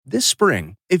This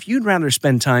spring, if you'd rather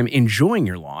spend time enjoying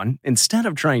your lawn instead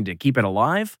of trying to keep it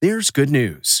alive, there's good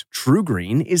news.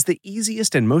 TruGreen is the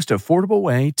easiest and most affordable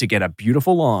way to get a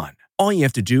beautiful lawn. All you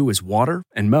have to do is water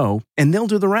and mow, and they'll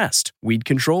do the rest. Weed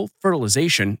control,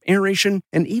 fertilization, aeration,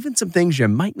 and even some things you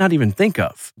might not even think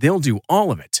of. They'll do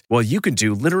all of it, while you can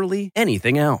do literally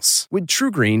anything else. With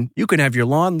TruGreen, you can have your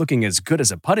lawn looking as good as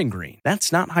a putting green.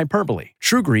 That's not hyperbole.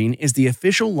 TruGreen is the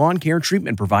official lawn care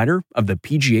treatment provider of the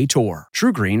PGA Tour.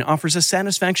 TruGreen offers a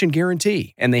satisfaction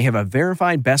guarantee, and they have a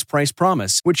verified best price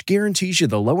promise, which guarantees you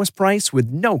the lowest price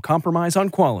with no compromise on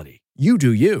quality. You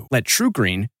do you. Let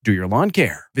TruGreen do your lawn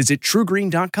care. Visit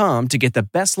TruGreen.com to get the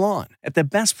best lawn at the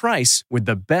best price with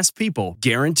the best people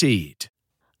guaranteed.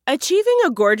 Achieving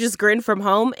a gorgeous grin from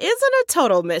home isn't a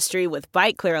total mystery with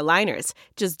Byte Clear aligners.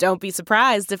 Just don't be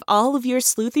surprised if all of your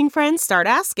sleuthing friends start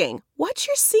asking, "What's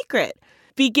your secret?"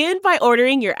 Begin by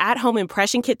ordering your at-home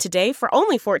impression kit today for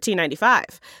only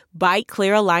 $14.95. Byte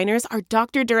Clear aligners are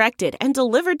doctor-directed and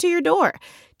delivered to your door.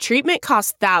 Treatment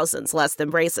costs thousands less than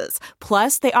braces.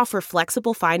 Plus, they offer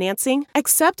flexible financing,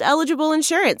 accept eligible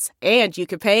insurance, and you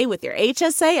can pay with your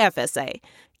HSA FSA.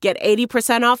 Get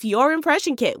 80% off your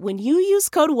impression kit when you use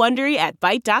code WONDERY at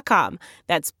Byte.com.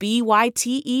 That's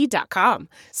BYTE.com.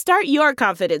 Start your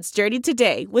confidence journey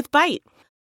today with Byte.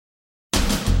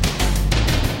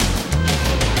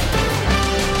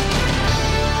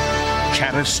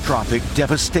 Catastrophic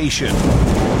devastation.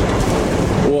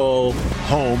 Whoa.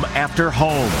 Home after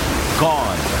home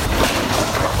gone.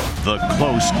 The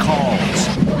close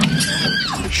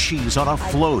calls. She's on a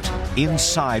float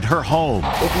inside her home.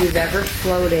 If you've ever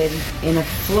floated in a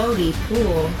floaty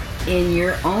pool in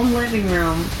your own living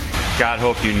room. God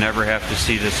hope you never have to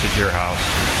see this at your house.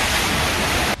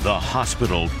 The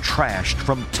hospital trashed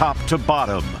from top to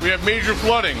bottom. We have major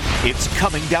flooding. It's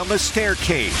coming down the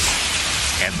staircase.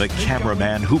 And the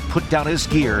cameraman who put down his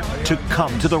gear to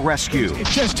come to the rescue.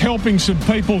 Just helping some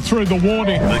people through the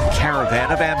water. The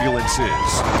caravan of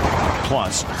ambulances.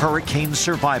 Plus, hurricane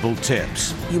survival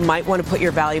tips. You might want to put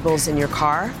your valuables in your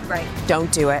car. Right.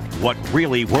 Don't do it. What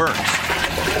really works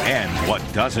and what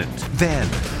doesn't. Then,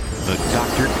 the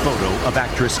doctored photo of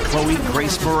actress Chloe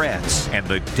Grace Moretz and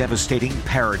the devastating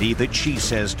parody that she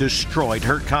says destroyed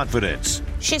her confidence.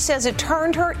 She says it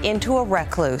turned her into a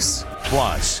recluse.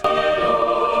 Plus,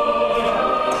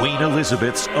 Queen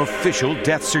Elizabeth's official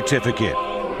death certificate,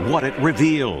 what it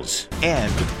reveals,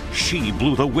 and she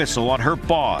blew the whistle on her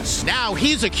boss. Now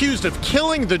he's accused of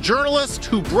killing the journalist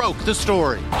who broke the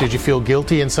story. Did you feel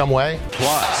guilty in some way?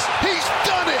 Plus, He's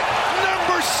done it!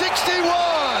 Number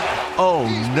 61! oh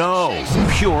no,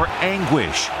 pure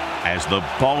anguish as the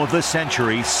ball of the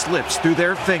century slips through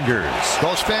their fingers.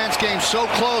 Those fans came so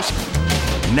close.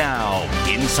 Now,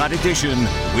 Inside Edition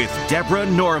with Deborah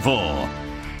Norville.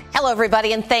 Hello,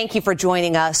 everybody, and thank you for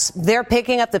joining us. They're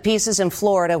picking up the pieces in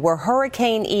Florida where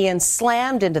Hurricane Ian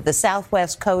slammed into the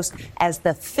southwest coast as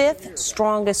the fifth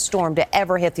strongest storm to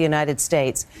ever hit the United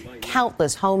States.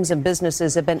 Countless homes and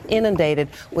businesses have been inundated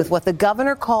with what the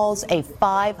governor calls a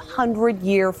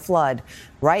 500-year flood.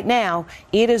 Right now,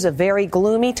 it is a very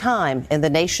gloomy time in the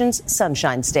nation's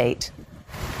Sunshine State.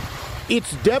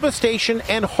 It's devastation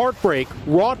and heartbreak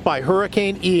wrought by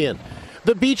Hurricane Ian.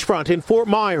 The beachfront in Fort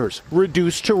Myers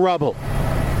reduced to rubble.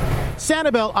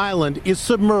 Sanibel Island is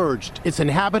submerged, its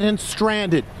inhabitants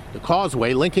stranded. The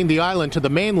causeway linking the island to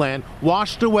the mainland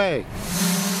washed away.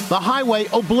 The highway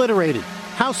obliterated.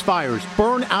 House fires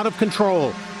burn out of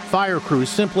control. Fire crews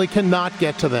simply cannot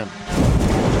get to them.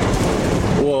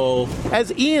 Whoa.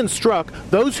 As Ian struck,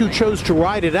 those who chose to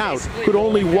ride it out could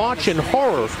only watch in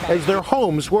horror as their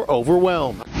homes were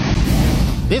overwhelmed.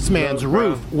 This man's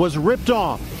roof was ripped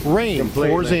off. Rain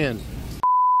pours in.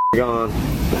 Gone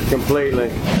completely.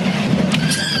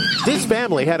 This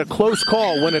family had a close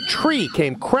call when a tree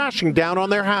came crashing down on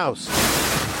their house.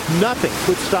 Nothing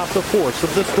could stop the force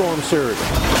of the storm surge.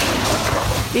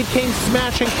 It came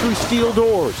smashing through steel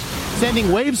doors,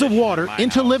 sending waves of water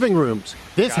into living rooms.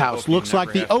 This house looks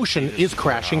like the ocean is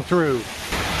crashing through.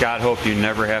 God hope you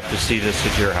never have to see this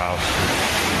at your house.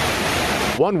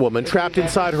 One woman trapped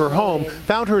inside her home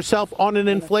found herself on an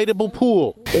inflatable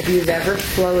pool. If you've ever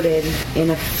floated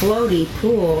in a floaty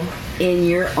pool in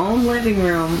your own living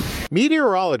room.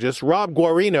 Meteorologist Rob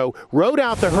Guarino rode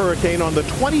out the hurricane on the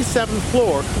 27th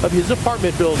floor of his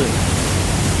apartment building.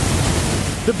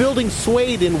 The building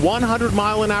swayed in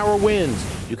 100-mile-an-hour winds.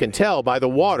 You can tell by the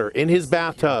water in his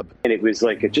bathtub. And it was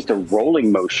like just a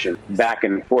rolling motion back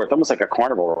and forth, almost like a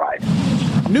carnival ride.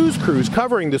 News crews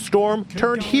covering the storm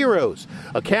turned heroes.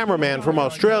 A cameraman from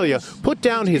Australia put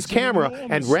down his camera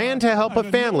and ran to help a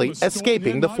family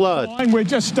escaping the flood. We're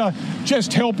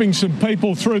just helping some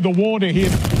people through the water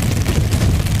here.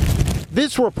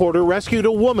 This reporter rescued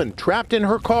a woman trapped in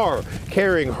her car,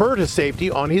 carrying her to safety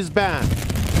on his back.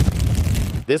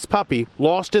 This puppy,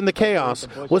 lost in the chaos,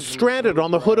 was stranded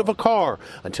on the hood of a car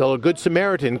until a Good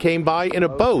Samaritan came by in a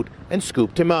boat and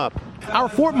scooped him up. Our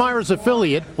Fort Myers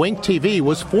affiliate, Wink TV,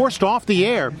 was forced off the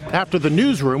air after the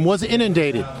newsroom was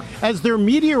inundated. As their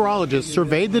meteorologist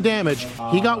surveyed the damage,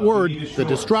 he got word the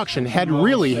destruction had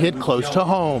really hit close to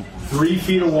home. 3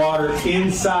 feet of water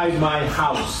inside my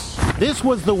house. This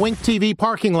was the Wink TV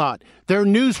parking lot. Their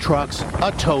news trucks,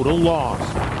 a total loss.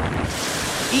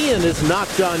 Ian is not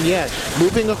done yet,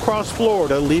 moving across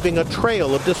Florida, leaving a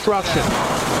trail of destruction.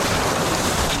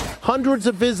 Hundreds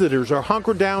of visitors are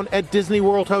hunkered down at Disney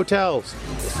World hotels,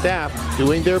 the staff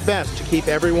doing their best to keep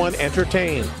everyone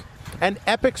entertained. An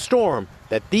epic storm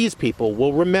that these people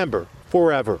will remember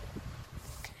forever.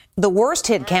 The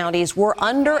worst-hit counties were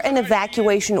under an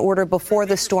evacuation order before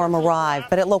the storm arrived,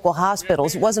 but at local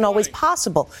hospitals, it wasn't always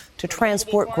possible to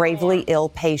transport gravely ill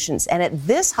patients. And at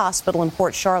this hospital in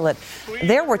Port Charlotte,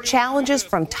 there were challenges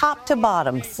from top to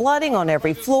bottom, flooding on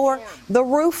every floor, the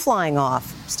roof flying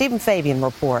off. Stephen Fabian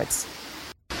reports.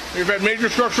 We've had major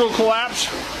structural collapse.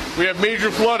 We have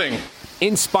major flooding.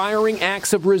 Inspiring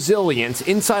acts of resilience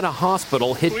inside a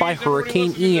hospital hit by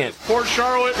Hurricane Ian. Port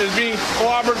Charlotte is being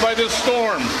clobbered by this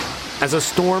storm. As a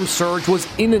storm surge was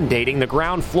inundating the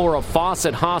ground floor of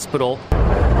Fawcett Hospital,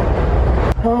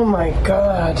 oh my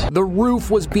God. The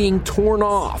roof was being torn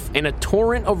off and a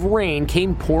torrent of rain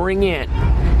came pouring in.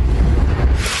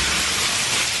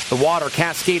 The water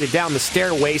cascaded down the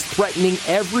stairways, threatening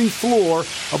every floor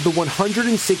of the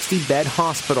 160-bed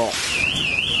hospital.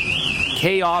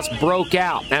 Chaos broke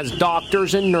out as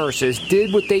doctors and nurses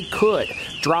did what they could,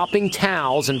 dropping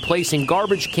towels and placing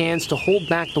garbage cans to hold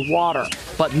back the water.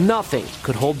 But nothing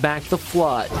could hold back the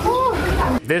flood.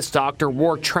 This doctor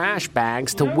wore trash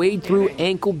bags to wade through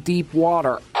ankle-deep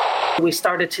water. We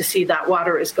started to see that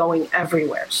water is going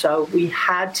everywhere. So we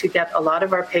had to get a lot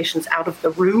of our patients out of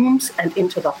the rooms and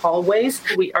into the hallways.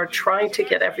 We are trying to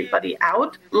get everybody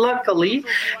out. Luckily,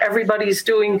 everybody's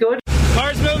doing good.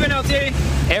 Cars moving, LT.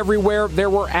 Everywhere there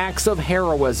were acts of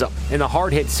heroism. In the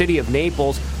hard-hit city of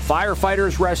Naples,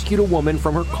 firefighters rescued a woman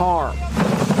from her car.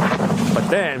 But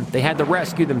then they had to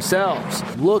rescue themselves.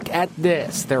 Look at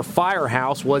this. Their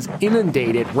firehouse was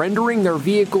inundated, rendering their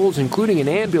vehicles, including an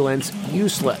ambulance,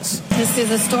 useless. This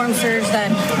is a storm surge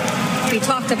that we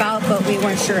talked about, but we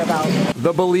weren't sure about.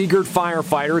 The beleaguered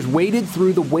firefighters waded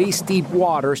through the waist-deep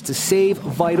waters to save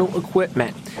vital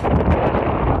equipment.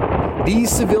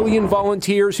 These civilian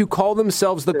volunteers, who call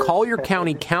themselves the Collier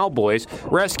County Cowboys,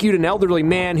 rescued an elderly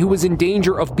man who was in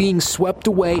danger of being swept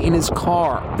away in his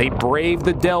car. They braved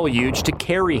the deluge to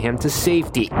carry him to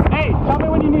safety. Hey, tell me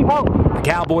when you need help. The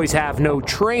Cowboys have no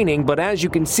training, but as you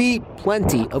can see,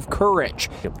 plenty of courage.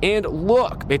 And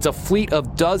look, it's a fleet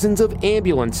of dozens of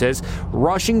ambulances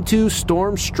rushing to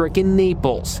storm-stricken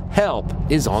Naples. Help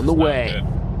is on the way.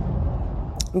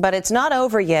 But it's not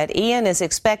over yet. Ian is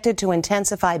expected to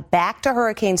intensify back to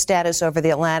hurricane status over the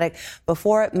Atlantic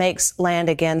before it makes land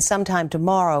again sometime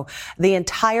tomorrow. The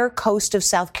entire coast of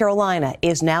South Carolina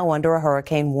is now under a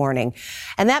hurricane warning.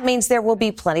 And that means there will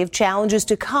be plenty of challenges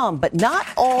to come, but not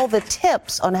all the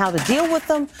tips on how to deal with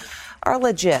them are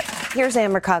legit. Here's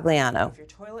Ann Mercogliano.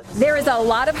 There is a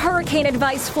lot of hurricane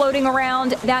advice floating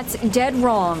around that's dead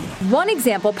wrong. One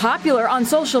example popular on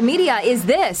social media is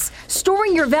this: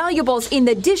 storing your valuables in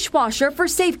the dishwasher for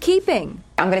safekeeping.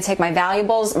 I'm going to take my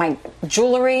valuables, my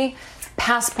jewelry,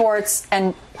 passports,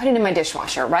 and put it in my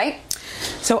dishwasher, right?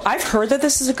 So I've heard that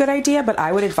this is a good idea, but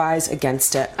I would advise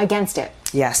against it. Against it?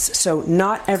 Yes. So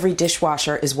not every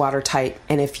dishwasher is watertight.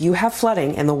 And if you have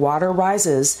flooding and the water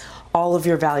rises, all of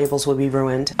your valuables will be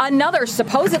ruined. Another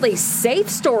supposedly safe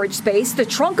storage space, the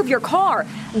trunk of your car.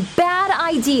 Bad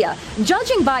idea,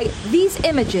 judging by these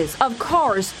images of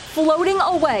cars floating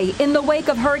away in the wake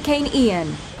of Hurricane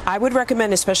Ian. I would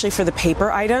recommend, especially for the paper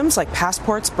items like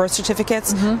passports, birth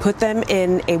certificates, put them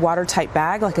in a watertight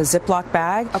bag, like a Ziploc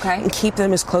bag, and keep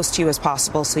them as close to you as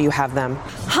possible so you have them.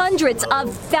 Hundreds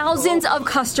of thousands of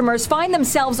customers find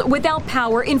themselves without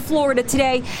power in Florida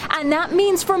today, and that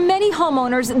means for many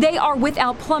homeowners, they are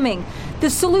without plumbing.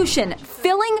 The solution,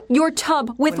 filling your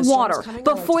tub with water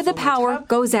before the power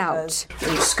goes out.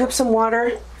 You scoop some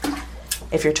water.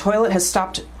 If your toilet has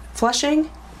stopped flushing,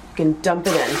 you can dump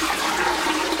it in.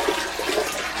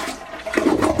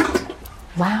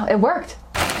 Wow, it worked.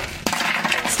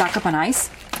 Stock up on ice?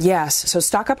 Yes, so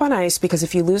stock up on ice, because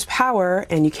if you lose power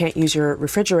and you can't use your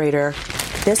refrigerator,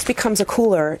 this becomes a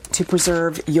cooler to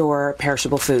preserve your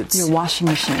perishable foods. Your washing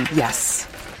machine? Yes.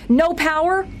 No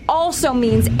power also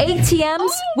means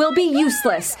ATMs will be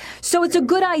useless. So it's a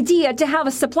good idea to have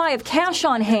a supply of cash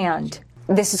on hand.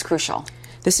 This is crucial.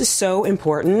 This is so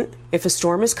important. If a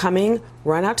storm is coming,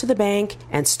 run out to the bank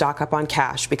and stock up on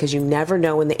cash, because you never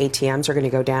know when the ATMs are going to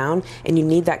go down, and you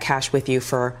need that cash with you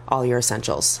for all your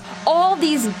essentials. All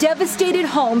these devastated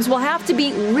homes will have to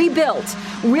be rebuilt.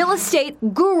 Real estate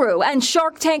guru and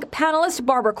Shark Tank panelist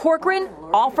Barbara Corcoran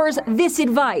offers this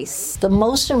advice. The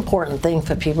most important thing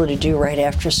for people to do right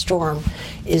after a storm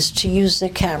is to use their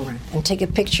camera and take a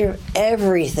picture of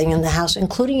everything in the house,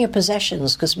 including your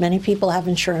possessions, because many people have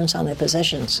insurance on their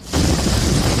possessions.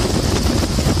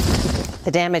 The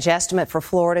damage estimate for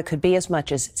Florida could be as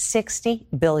much as $60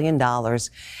 billion.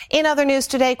 In other news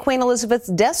today, Queen Elizabeth's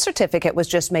death certificate was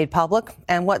just made public,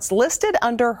 and what's listed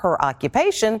under her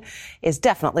occupation is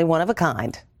definitely one of a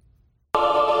kind.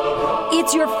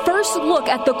 It's your first look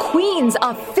at the Queen's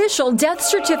official death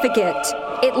certificate.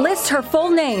 It lists her full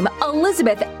name,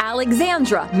 Elizabeth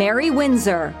Alexandra Mary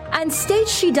Windsor, and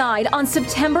states she died on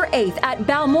September 8th at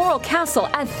Balmoral Castle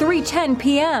at 3:10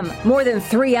 p.m., more than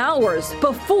 3 hours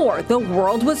before the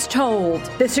world was told.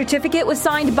 The certificate was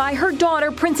signed by her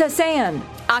daughter, Princess Anne.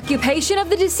 Occupation of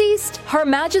the deceased? Her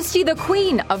Majesty the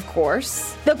Queen, of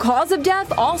course. The cause of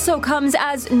death also comes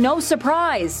as no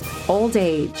surprise: old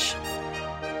age.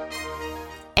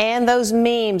 And those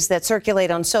memes that circulate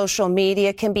on social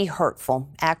media can be hurtful.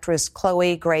 Actress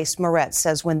Chloe Grace Moretz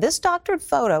says when this doctored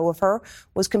photo of her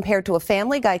was compared to a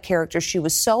Family Guy character, she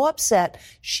was so upset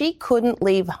she couldn't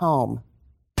leave home.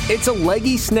 It's a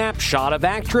leggy snapshot of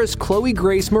actress Chloe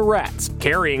Grace Moretz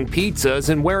carrying pizzas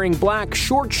and wearing black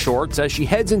short shorts as she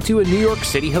heads into a New York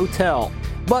City hotel.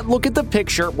 But look at the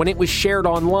picture when it was shared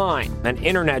online. An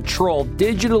internet troll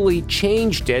digitally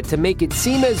changed it to make it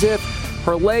seem as if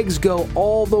her legs go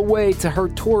all the way to her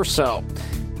torso.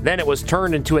 Then it was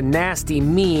turned into a nasty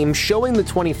meme showing the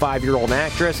 25-year-old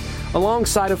actress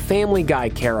alongside a Family Guy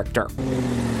character.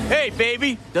 Hey,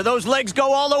 baby, do those legs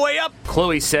go all the way up?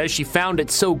 Chloe says she found it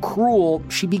so cruel,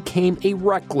 she became a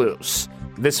recluse.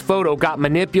 This photo got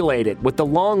manipulated with the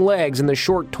long legs and the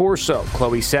short torso,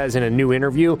 Chloe says in a new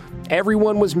interview.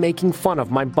 Everyone was making fun of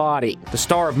my body. The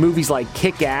star of movies like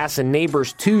Kick-Ass and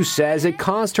Neighbors 2 says it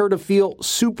caused her to feel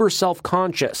super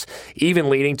self-conscious,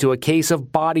 even leading to a case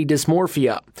of body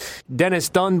dysmorphia. Dennis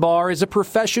Dunbar is a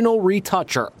professional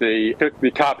retoucher. They took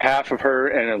the top half of her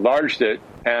and enlarged it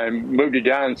and moved it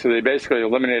down, so they basically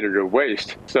eliminated her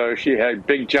waist. So she had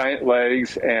big giant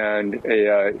legs and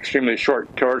a extremely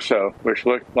short torso, which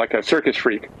looked like a circus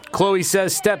freak. Chloe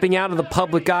says stepping out of the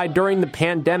public eye during the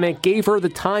pandemic gave her the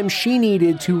time she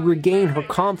needed to regain her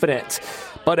confidence.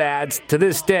 But adds, to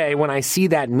this day, when I see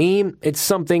that meme, it's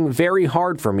something very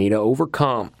hard for me to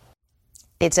overcome.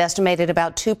 It's estimated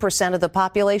about 2% of the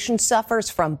population suffers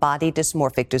from body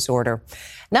dysmorphic disorder.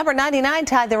 Number 99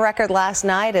 tied the record last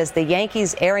night as the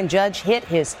Yankees' Aaron Judge hit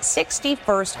his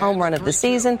 61st home run of the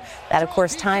season. That, of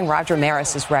course, tying Roger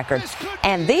Maris's record.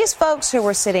 And these folks who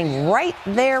were sitting right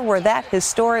there where that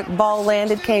historic ball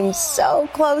landed came so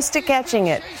close to catching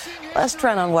it. Let's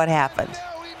trend on what happened.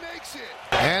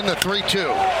 And the 3-2.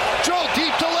 Drilled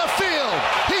deep to left field.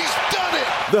 He's done it.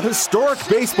 The historic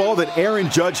baseball that Aaron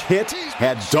Judge hit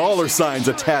had dollar signs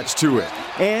attached to it,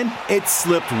 and it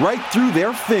slipped right through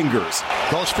their fingers.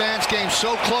 Those fans came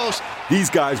so close. These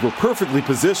guys were perfectly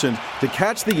positioned to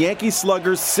catch the Yankee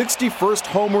slugger's 61st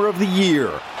homer of the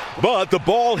year. But the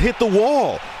ball hit the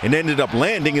wall and ended up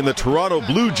landing in the Toronto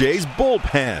Blue Jays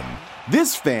bullpen.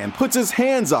 This fan puts his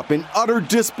hands up in utter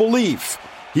disbelief.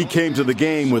 He came to the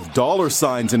game with dollar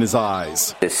signs in his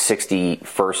eyes. This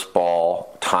 61st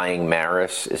ball tying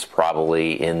Maris is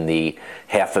probably in the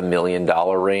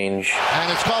 $500,000 range. And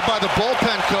it's called by the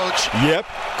bullpen coach. Yep,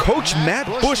 Coach Matt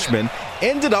Bushman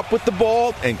ended up with the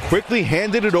ball and quickly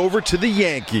handed it over to the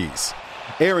Yankees.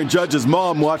 Aaron Judge's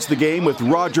mom watched the game with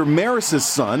Roger Maris's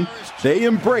son. They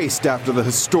embraced after the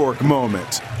historic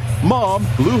moment. Mom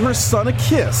blew her son a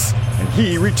kiss, and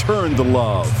he returned the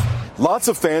love. Lots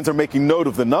of fans are making note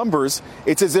of the numbers.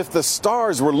 It's as if the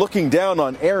stars were looking down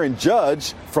on Aaron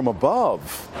Judge from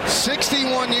above.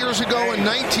 61 years ago in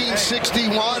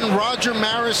 1961, Roger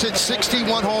Maris hit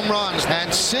 61 home runs.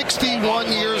 And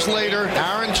 61 years later,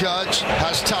 Aaron Judge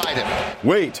has tied him.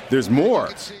 Wait, there's more.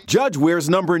 Judge wears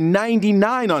number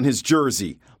 99 on his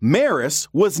jersey. Maris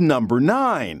was number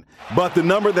 9. But the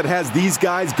number that has these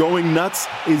guys going nuts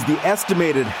is the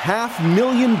estimated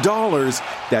 $500,000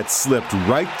 that slipped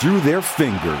right through their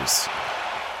fingers.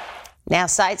 Now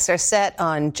sights are set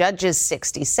on Judge's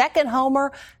 62nd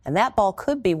homer, and that ball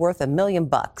could be worth $1 million.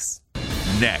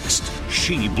 Next,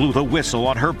 she blew the whistle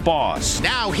on her boss.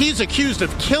 Now he's accused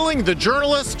of killing the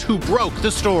journalist who broke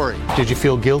the story. Did you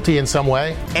feel guilty in some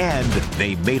way? And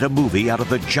they made a movie out of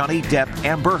the Johnny Depp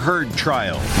Amber Heard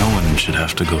trial. No one should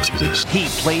have to go through this. He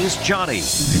plays Johnny.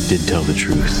 I did tell the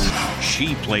truth.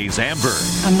 She plays Amber.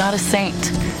 I'm not a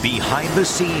saint. Behind the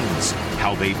scenes,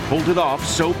 how they pulled it off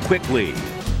so quickly.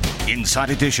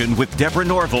 Inside Edition with Deborah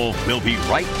Norville. We'll be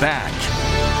right back.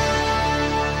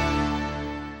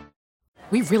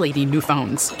 We really need new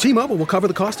phones. T-Mobile will cover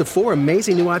the cost of 4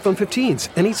 amazing new iPhone 15s,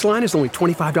 and each line is only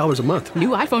 $25 a month. New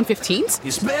iPhone 15s?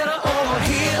 It's better over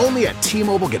here. Only at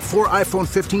T-Mobile, get 4 iPhone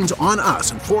 15s on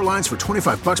us and 4 lines for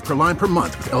 $25 per line per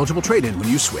month with eligible trade-in when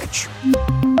you switch.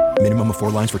 Minimum of 4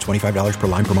 lines for $25 per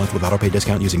line per month with autopay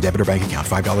discount using debit or bank account.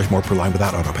 $5 more per line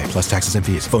without autopay, plus taxes and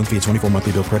fees. Phone fee at 24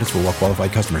 monthly bill credits for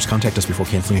well-qualified customers. Contact us before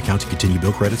canceling account to continue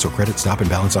bill credits or credit stop and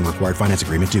balance on required finance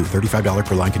agreement due. $35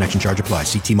 per line connection charge applies.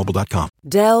 See T-Mobile.com.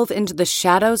 Delve into the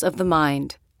shadows of the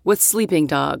mind with Sleeping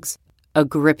Dogs, a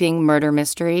gripping murder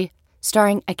mystery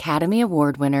starring Academy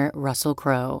Award winner Russell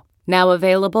Crowe. Now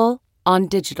available on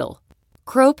digital.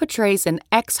 Crowe portrays an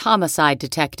ex-homicide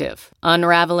detective,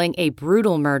 unraveling a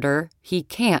brutal murder he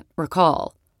can't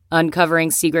recall.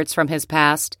 Uncovering secrets from his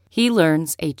past, he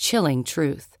learns a chilling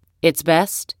truth. It's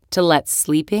best to let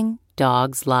sleeping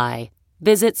dogs lie.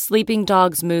 Visit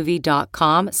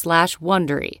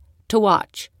sleepingdogsmovie.com/Wondery to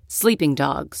watch Sleeping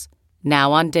Dogs,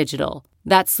 now on digital.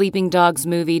 That's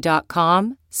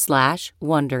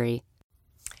sleepingdogsmovie.com/Wondery.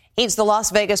 He's the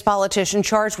Las Vegas politician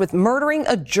charged with murdering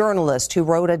a journalist who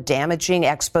wrote a damaging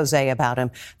expose about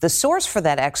him. The source for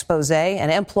that expose, an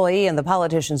employee in the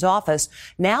politician's office,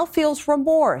 now feels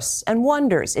remorse and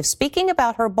wonders if speaking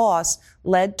about her boss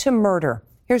led to murder.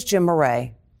 Here's Jim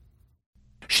Murray.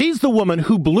 She's the woman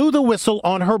who blew the whistle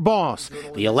on her boss,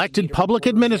 the elected public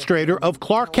administrator of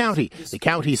Clark County, the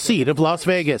county seat of Las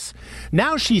Vegas.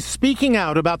 Now she's speaking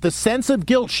out about the sense of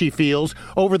guilt she feels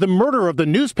over the murder of the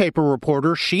newspaper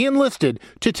reporter she enlisted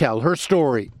to tell her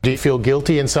story. Do you feel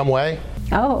guilty in some way?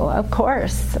 Oh, of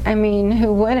course. I mean,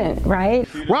 who wouldn't, right?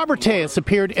 Robert Tejas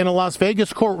appeared in a Las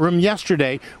Vegas courtroom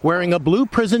yesterday wearing a blue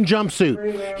prison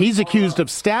jumpsuit. He's accused of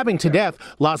stabbing to death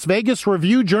Las Vegas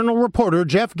Review-Journal reporter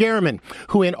Jeff Garriman,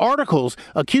 who in articles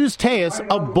accused Tejas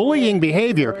of bullying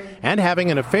behavior and having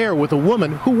an affair with a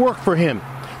woman who worked for him.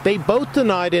 They both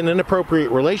denied an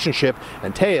inappropriate relationship,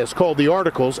 and Tejas called the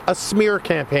articles a smear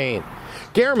campaign.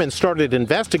 Garriman started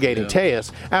investigating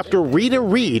Tejas after Rita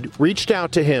Reed reached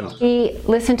out to him. He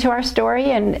listened to our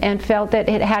story and felt that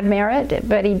it had merit,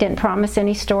 but he didn't promise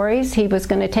any stories. He was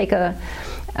going to take a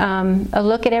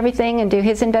look at everything and do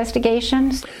his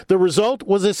investigations. The result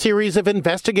was a series of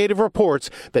investigative reports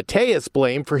that Tejas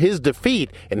blamed for his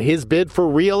defeat in his bid for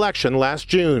re-election last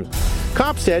June.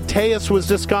 Cops said Tejas was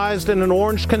disguised in an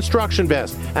orange construction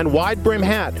vest and wide brim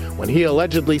hat when he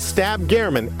allegedly stabbed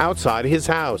Garriman outside his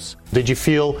house. Did you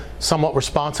feel somewhat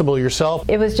responsible yourself?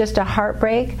 It was just a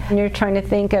heartbreak. And you're trying to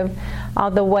think of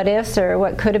all the what ifs or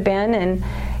what could have been, and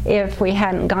if we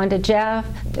hadn't gone to Jeff,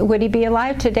 would he be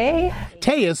alive today?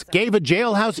 Tejas gave a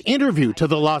jailhouse interview to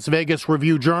the Las Vegas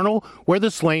Review-Journal where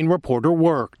the slain reporter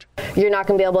worked. You're not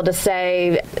going to be able to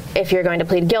say if you're going to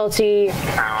plead guilty.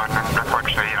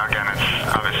 Unfortunately, again, it's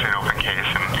obviously an open case,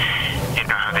 and you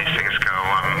know how these things go.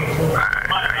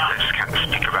 I just can't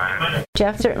speak about it.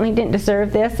 Jeff certainly didn't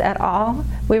deserve this at all.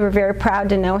 We were very proud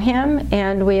to know him,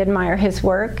 and we admire his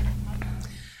work.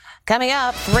 Coming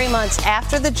up, 3 months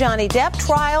after the Johnny Depp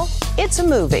trial, it's a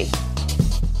movie.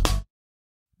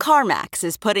 CarMax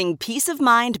is putting peace of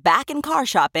mind back in car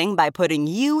shopping by putting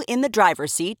you in the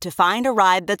driver's seat to find a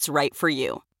ride that's right for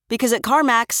you. Because at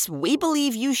CarMax, we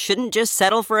believe you shouldn't just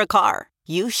settle for a car.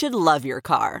 You should love your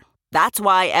car. That's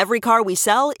why every car we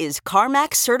sell is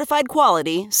CarMax certified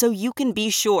quality, so you can be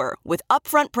sure with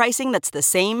upfront pricing that's the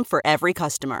same for every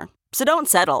customer. So don't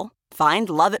settle. Find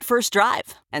love at first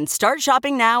drive and start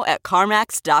shopping now at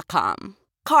CarMax.com.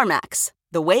 CarMax,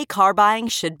 the way car buying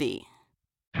should be.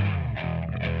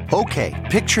 Okay,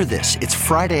 picture this. It's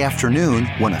Friday afternoon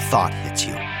when a thought hits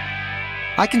you.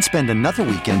 I can spend another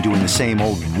weekend doing the same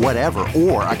old whatever,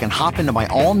 or I can hop into my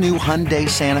all-new Hyundai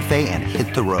Santa Fe and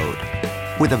hit the road.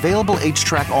 With available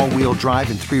H-Track all-wheel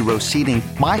drive and 3-row seating,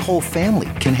 my whole family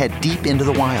can head deep into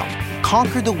the wild.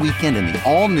 Conquer the weekend in the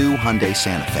all-new Hyundai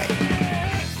Santa Fe.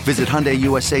 Visit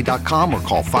HyundaiUSA.com or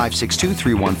call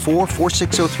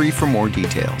 562-314-4603 for more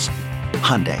details.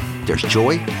 Hyundai, there's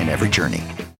joy in every journey.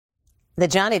 The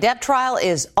Johnny Depp trial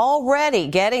is already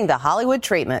getting the Hollywood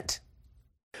treatment.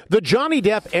 The Johnny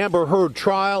Depp Amber Heard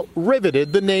trial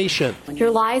riveted the nation.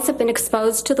 Your lies have been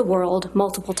exposed to the world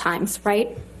multiple times,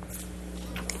 right?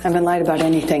 I've been lied about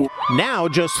anything. Now,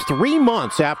 just 3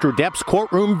 months after Depp's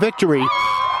courtroom victory,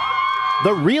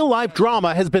 the real-life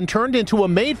drama has been turned into a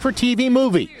made-for-TV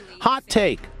movie. Hot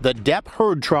Take, the Depp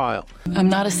Heard trial. I'm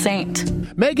not a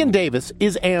saint. Megan Davis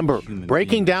is Amber,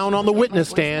 breaking down on the witness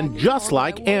stand just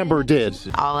like Amber did.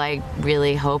 All I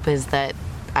really hope is that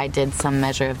I did some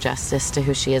measure of justice to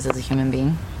who she is as a human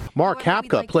being. Mark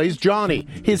Hapka plays Johnny,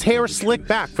 his hair slicked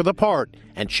back for the part.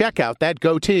 And check out that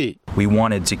goatee. We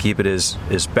wanted to keep it as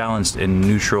balanced and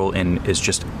neutral and as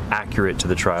just accurate to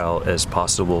the trial as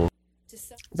possible.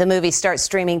 The movie starts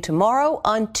streaming tomorrow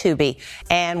on Tubi.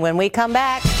 And when we come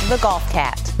back, the golf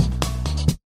cat.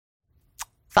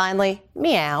 Finally,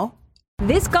 meow.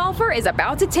 This golfer is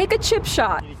about to take a chip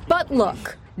shot. But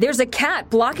look, there's a cat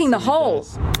blocking the hole.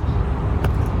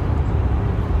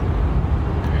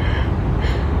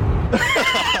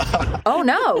 Oh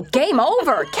no, game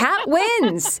over. Cat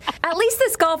wins. At least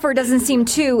this golfer doesn't seem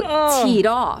too teed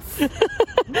off.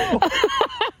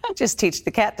 Just teach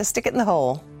the cat to stick it in the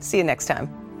hole. See you next time.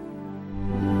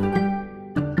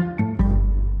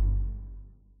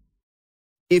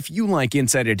 If you like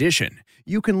Inside Edition,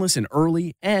 you can listen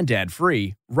early and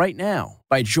ad-free right now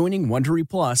by joining Wondery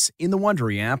Plus in the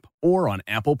Wondery app or on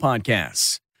Apple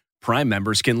Podcasts. Prime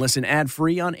members can listen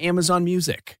ad-free on Amazon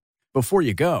Music. Before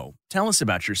you go, tell us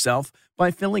about yourself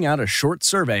by filling out a short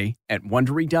survey at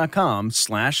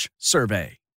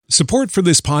Wondery.com/survey. Support for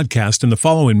this podcast and the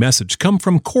following message come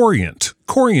from Corient.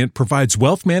 Corient provides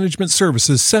wealth management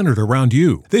services centered around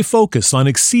you. They focus on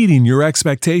exceeding your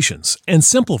expectations and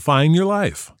simplifying your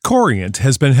life. Corient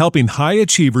has been helping high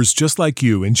achievers just like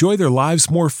you enjoy their lives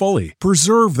more fully,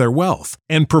 preserve their wealth,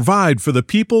 and provide for the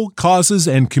people, causes,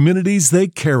 and communities they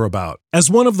care about. As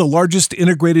one of the largest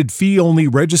integrated fee-only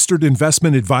registered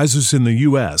investment advisors in the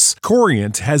U.S.,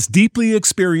 Corient has deeply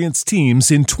experienced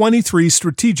teams in 23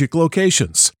 strategic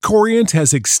locations. Corient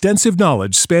has extensive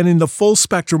knowledge spanning the full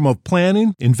spectrum of planning,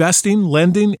 investing,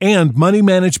 lending, and money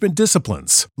management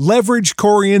disciplines. Leverage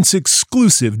Corient's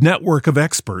exclusive network of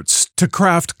experts to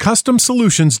craft custom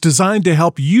solutions designed to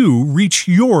help you reach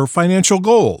your financial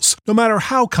goals, no matter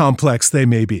how complex they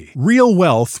may be. Real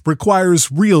wealth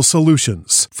requires real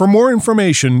solutions. For more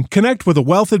information, connect with a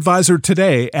wealth advisor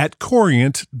today at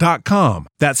Corient.com.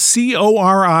 That's Corient.com.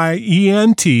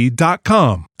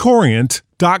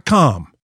 Corient.com.